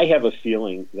 I have a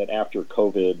feeling that after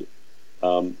COVID,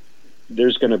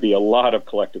 there's going to be a lot of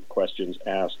collective questions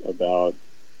asked about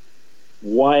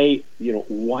why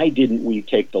didn't we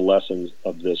take the lessons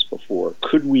of this before?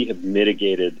 Could we have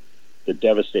mitigated the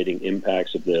devastating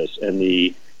impacts of this and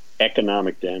the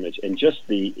economic damage and just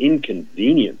the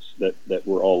inconvenience that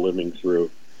we're all living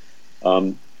through?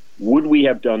 Would we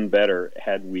have done better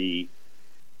had we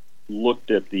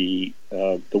looked at the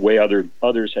way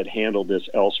others had handled this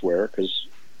elsewhere? Because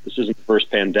this isn't the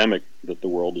first pandemic that the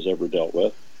world has ever dealt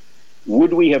with.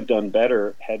 Would we have done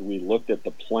better had we looked at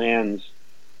the plans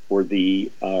or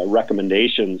the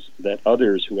recommendations that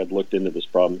others who had looked into this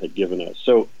problem had given us?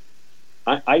 So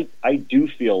I do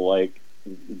feel like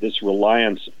this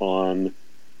reliance on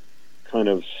kind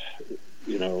of,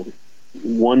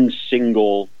 one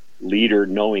single leader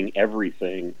knowing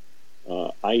everything,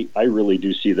 I really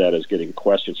do see that as getting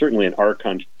questioned. Certainly in our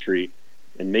country,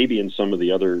 and maybe in some of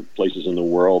the other places in the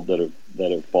world that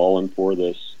have fallen for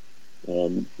this,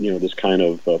 this kind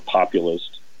of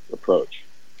populist approach.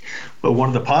 But one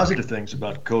of the positive things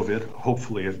about COVID,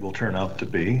 hopefully it will turn out to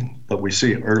be, but we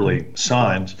see early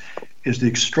signs, is the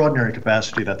extraordinary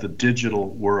capacity that the digital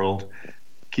world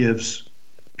gives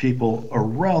people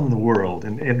around the world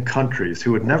in countries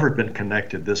who had never been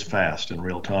connected this fast in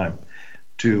real time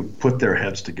to put their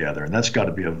heads together. And that's got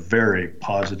to be a very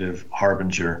positive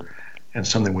harbinger and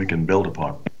something we can build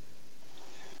upon.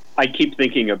 I keep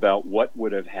thinking about what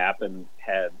would have happened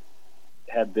had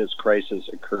this crisis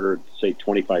occurred, say,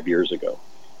 25 years ago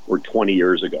or 20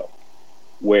 years ago,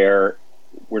 where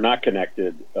we're not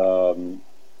connected.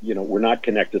 We're not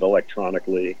connected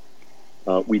electronically.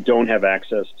 We don't have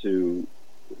access to,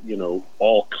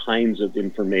 all kinds of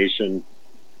information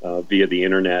via the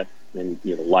internet and,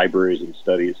 libraries and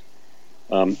studies.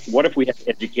 What if we had to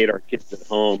educate our kids at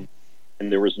home and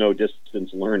there was no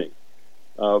distance learning?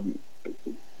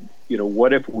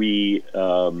 What if we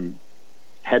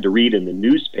had to read in the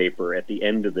newspaper at the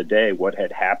end of the day what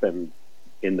had happened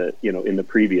in the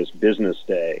previous business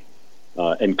day,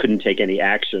 and couldn't take any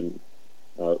action,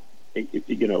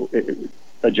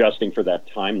 adjusting for that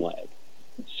time lag.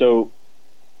 So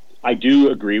I do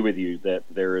agree with you that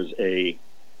there is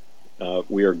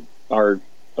our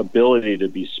ability to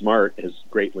be smart is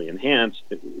greatly enhanced,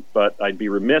 but I'd be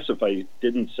remiss if I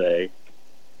didn't say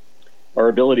our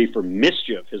ability for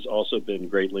mischief has also been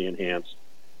greatly enhanced,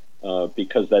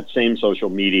 because that same social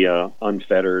media,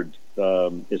 unfettered,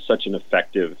 is such an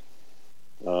effective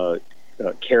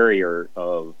carrier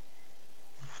of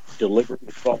delivering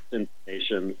false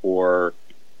information or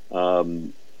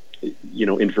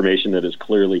information that is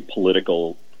clearly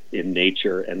political in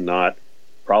nature and not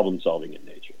problem-solving in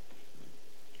nature.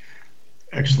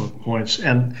 Excellent points.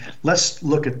 And let's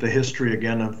look at the history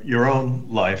again of your own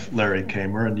life, Larry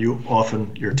Kamer, and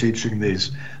you're teaching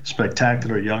these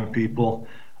spectacular young people.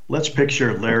 Let's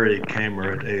picture Larry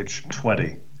Kamer at age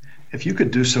 20. If you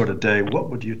could do so today, what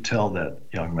would you tell that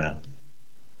young man?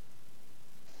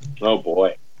 Oh,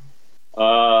 boy.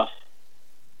 I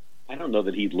don't know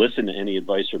that he'd listen to any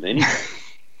advice from anyone.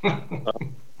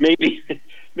 Maybe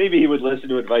he would listen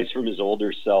to advice from his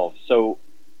older self. So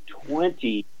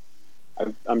 20,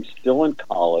 I'm still in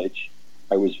college.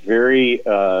 I was very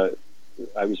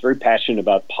passionate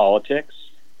about politics.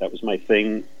 That was my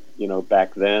thing,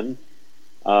 back then.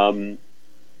 I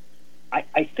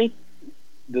think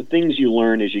the things you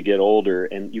learn as you get older,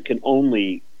 and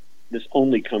this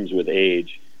only comes with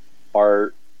age,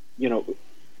 are,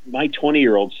 my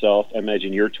 20-year-old self, I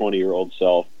imagine your 20-year-old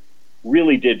self,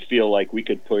 really did feel like we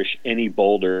could push any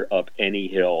boulder up any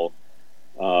hill.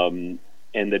 And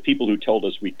the people who told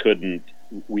us we couldn't,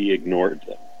 we ignored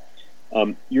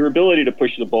them. Your ability to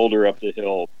push the boulder up the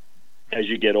hill as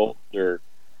you get older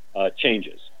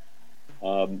changes.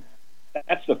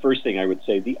 That's the first thing I would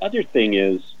say. The other thing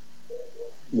is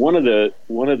one of the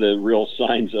real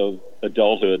signs of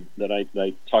adulthood that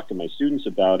I talk to my students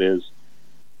about is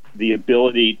the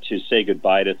ability to say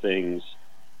goodbye to things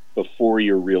before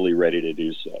you're really ready to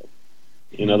do so.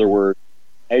 In other words,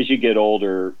 as you get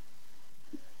older,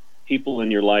 people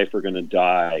in your life are going to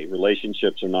die.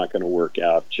 Relationships are not going to work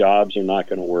out. Jobs are not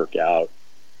going to work out.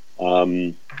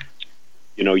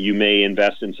 You may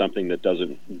invest in something that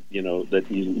doesn't,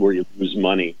 where you lose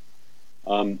money.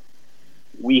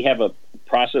 We have a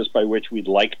process by which we'd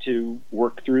like to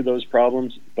work through those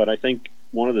problems, but I think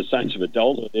one of the signs of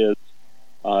adulthood is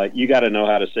you got to know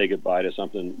how to say goodbye to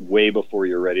something way before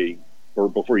you're ready, or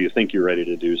before you think you're ready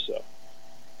to do so.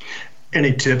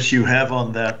 Any tips you have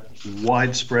on that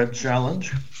widespread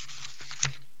challenge?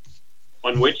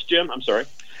 On which, Jim? I'm sorry.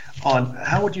 On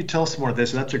how would you tell someone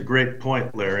this? That's a great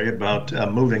point, Larry, about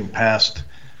moving past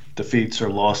defeats or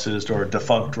losses or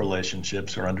defunct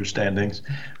relationships or understandings.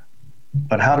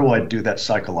 But how do I do that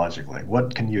psychologically?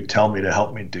 What can you tell me to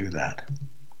help me do that?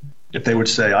 If they would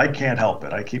say, I can't help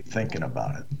it, I keep thinking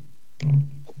about it.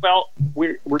 Well,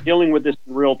 we're dealing with this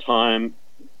in real time.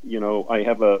 I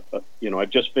have I've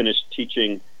just finished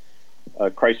teaching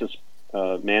a crisis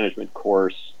management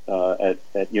course at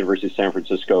University of San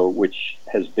Francisco, which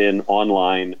has been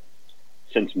online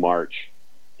since March.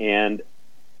 And,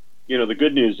 the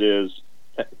good news is,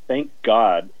 thank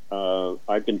God,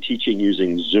 I've been teaching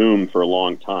using Zoom for a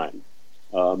long time.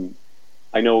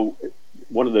 I know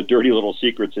one of the dirty little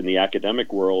secrets in the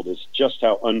academic world is just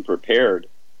how unprepared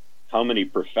how many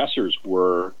professors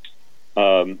were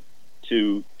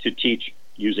to teach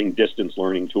using distance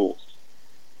learning tools.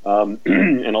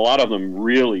 And a lot of them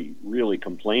really, really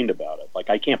complained about it. Like,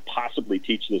 I can't possibly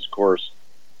teach this course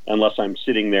unless I'm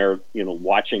sitting there,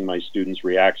 watching my students'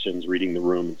 reactions, reading the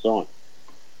room, and so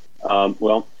on.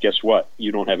 Well, guess what?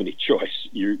 You don't have any choice.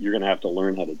 You're going to have to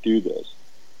learn how to do this.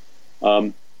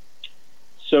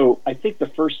 So I think the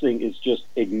first thing is just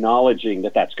acknowledging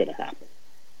that that's going to happen.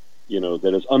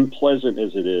 That as unpleasant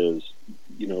as it is,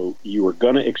 you are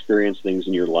going to experience things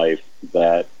in your life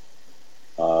that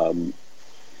will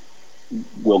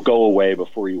go away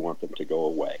before you want them to go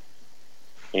away.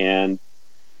 And,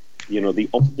 the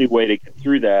only way to get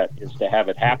through that is to have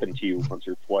it happen to you once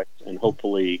or twice and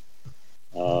hopefully,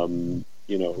 give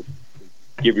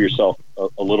yourself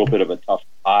a little bit of a tough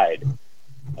hide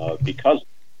because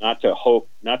not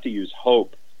to use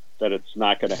hope that it's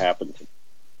not going to happen to you.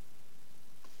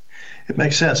 It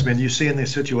makes sense. I mean, you see in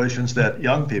these situations that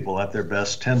young people at their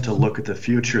best tend to look at the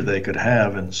future they could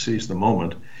have and seize the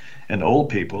moment. And old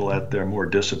people at their more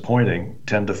disappointing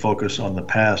tend to focus on the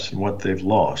past and what they've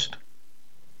lost.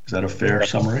 Is that a fair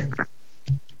summary?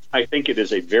 I think it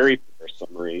is a very fair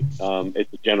summary.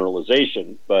 It's a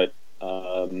generalization, but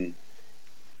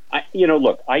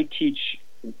I teach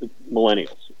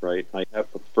millennials, right?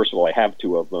 First of all, I have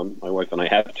two of them. My wife and I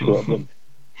have two of them.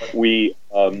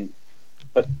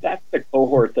 But that's the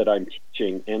cohort that I'm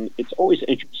teaching, and it's always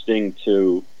interesting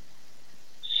to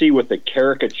see what the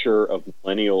caricature of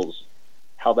millennials,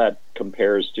 how that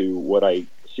compares to what I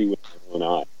see with my own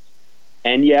eyes.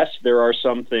 And yes, there are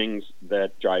some things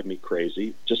that drive me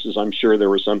crazy, just as I'm sure there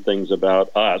were some things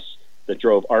about us that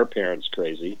drove our parents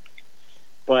crazy.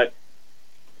 But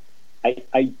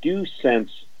I do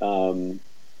sense, I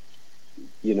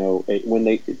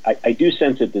do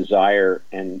sense a desire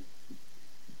and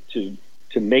to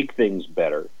make things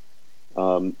better,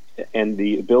 and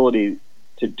the ability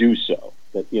to do so.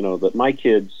 That my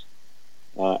kids,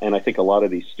 and I think a lot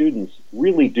of these students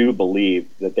really do believe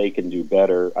that they can do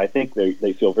better. I think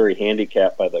they feel very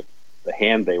handicapped by the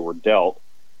hand they were dealt,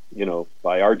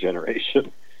 by our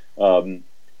generation.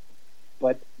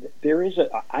 But there is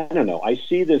I don't know, I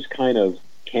see this kind of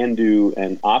can-do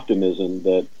and optimism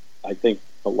that I think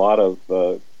a lot of,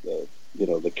 the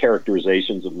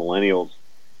characterizations of millennials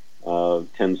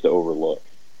tends to overlook.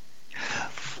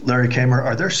 Larry Kamer,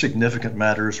 are there significant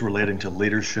matters relating to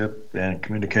leadership and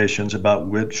communications about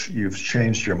which you've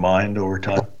changed your mind over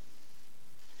time?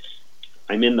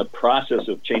 I'm in the process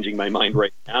of changing my mind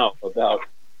right now about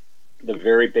the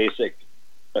very basic,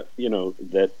 that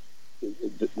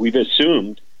we've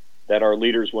assumed that our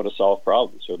leaders want to solve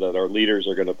problems, or that our leaders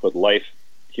are going to put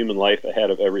human life ahead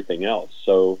of everything else.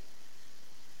 So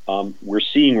we're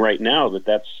seeing right now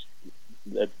that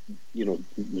there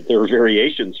are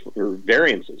variations or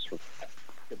variances from that,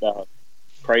 about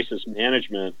crisis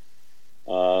management.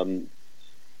 How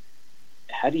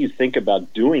do you think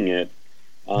about doing it?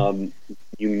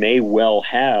 You may well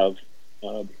have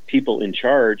people in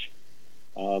charge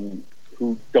who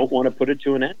don't want to put it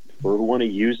to an end, or who want to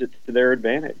use it to their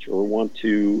advantage, or want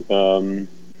to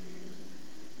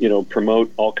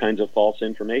promote all kinds of false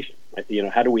information.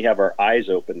 How do we have our eyes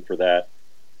open for that?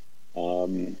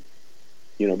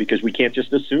 Because we can't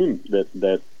just assume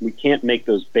that we can't make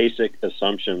those basic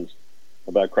assumptions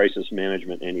about crisis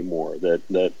management anymore,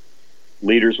 that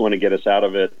leaders want to get us out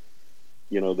of it,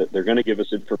 that they're going to give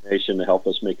us information to help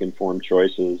us make informed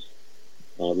choices,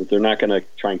 that they're not going to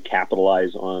try and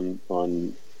capitalize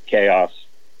on chaos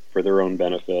for their own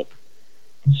benefit.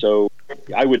 So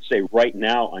I would say right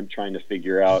now I'm trying to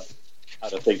figure out how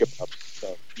to think about this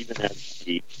stuff, even as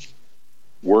we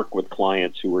work with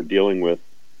clients who are dealing with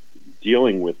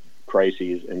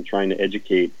crises, and trying to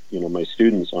educate my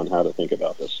students on how to think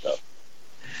about this stuff.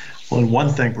 Well, and one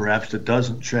thing perhaps that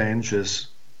doesn't change is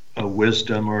a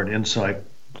wisdom or an insight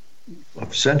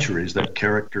of centuries, that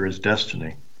character is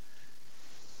destiny.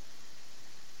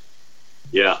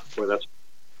 Yeah, well, that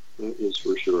is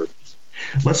for sure.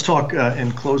 Let's talk,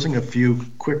 in closing, a few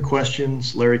quick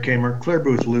questions. Larry Kamer, Clare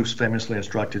Boothe Luce famously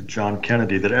instructed John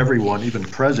Kennedy that everyone, even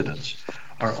presidents,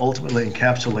 are ultimately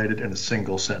encapsulated in a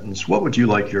single sentence. What would you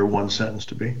like your one sentence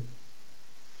to be?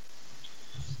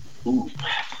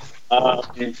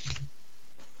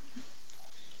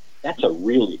 That's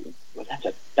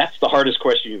the hardest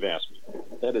question you've asked me.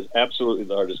 That is absolutely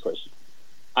the hardest question.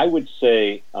 I would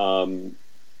say,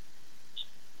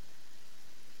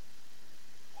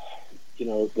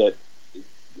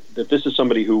 that this is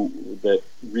somebody that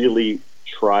really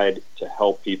tried to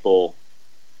help people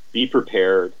be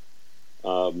prepared,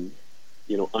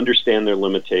 understand their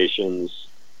limitations,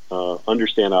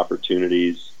 understand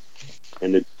opportunities,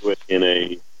 and to do it in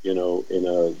a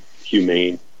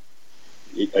humane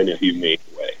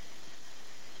way.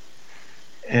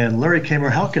 And Larry Kamer,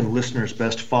 how can listeners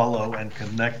best follow and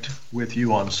connect with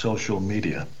you on social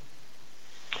media?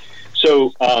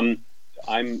 So I'm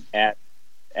at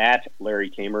Larry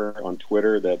Kamer on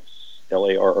Twitter. That's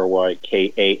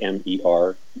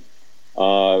LARRYKAMER.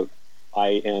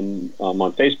 I am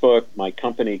on Facebook. My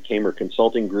company, Kamer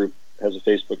Consulting Group, has a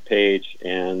Facebook page,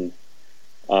 and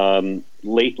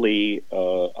lately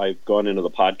I've gone into the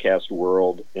podcast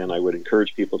world, and I would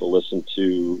encourage people to listen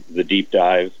to The Deep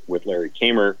Dive with Larry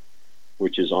Kamer,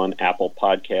 which is on Apple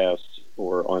Podcasts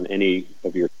or on any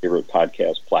of your favorite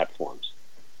podcast platforms.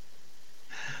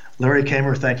 Larry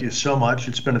Kamer, thank you so much.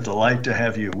 It's been a delight to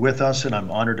have you with us, and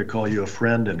I'm honored to call you a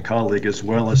friend and colleague, as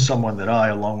well as someone that I,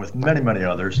 along with many, many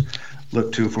others,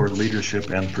 look to for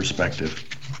leadership and perspective.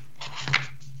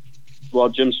 Well,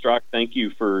 Jim Strock, thank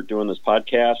you for doing this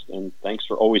podcast, and thanks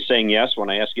for always saying yes when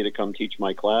I ask you to come teach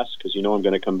my class, because I'm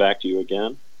going to come back to you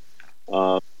again.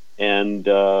 And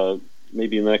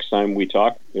maybe the next time we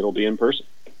talk, it'll be in person.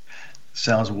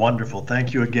 Ssounds wonderful.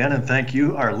 Thank you again, and thank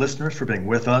you, our listeners, for being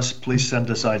with us. Please send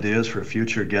us ideas for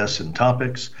future guests and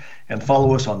topics, and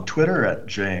follow us on Twitter at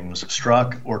James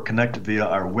Strock, or connect via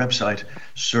our website,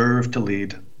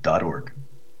 servetolead.org.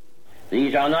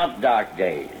 These are not dark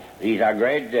days. These are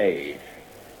great days,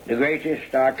 the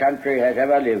greatest our country has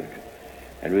ever lived,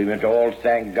 and we must all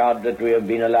thank God that we have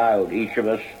been allowed, each of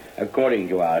us according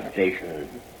to our station,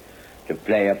 to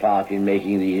play a part in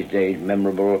making these days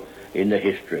memorable in the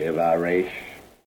history of our race.